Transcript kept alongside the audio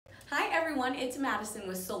Hi everyone, it's Madison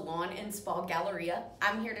with Salon and Spa Galleria.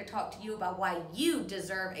 I'm here to talk to you about why you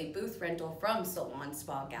deserve a booth rental from Salon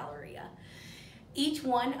Spa Galleria. Each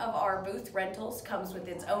one of our booth rentals comes with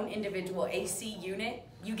its own individual AC unit.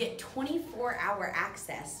 You get 24-hour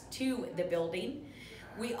access to the building.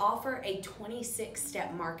 We offer a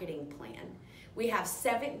 26-step marketing plan. We have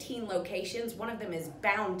 17 locations. One of them is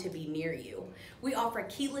bound to be near you. We offer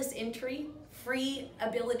keyless entry, free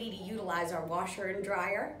ability to utilize our washer and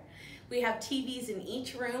dryer. We have TVs in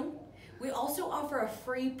each room. We also offer a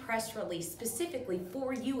free press release specifically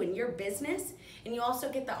for you and your business, and you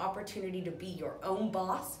also get the opportunity to be your own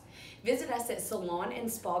boss. Visit us at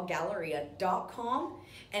salonandspagaLleria.com,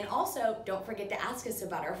 and also don't forget to ask us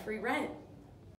about our free rent.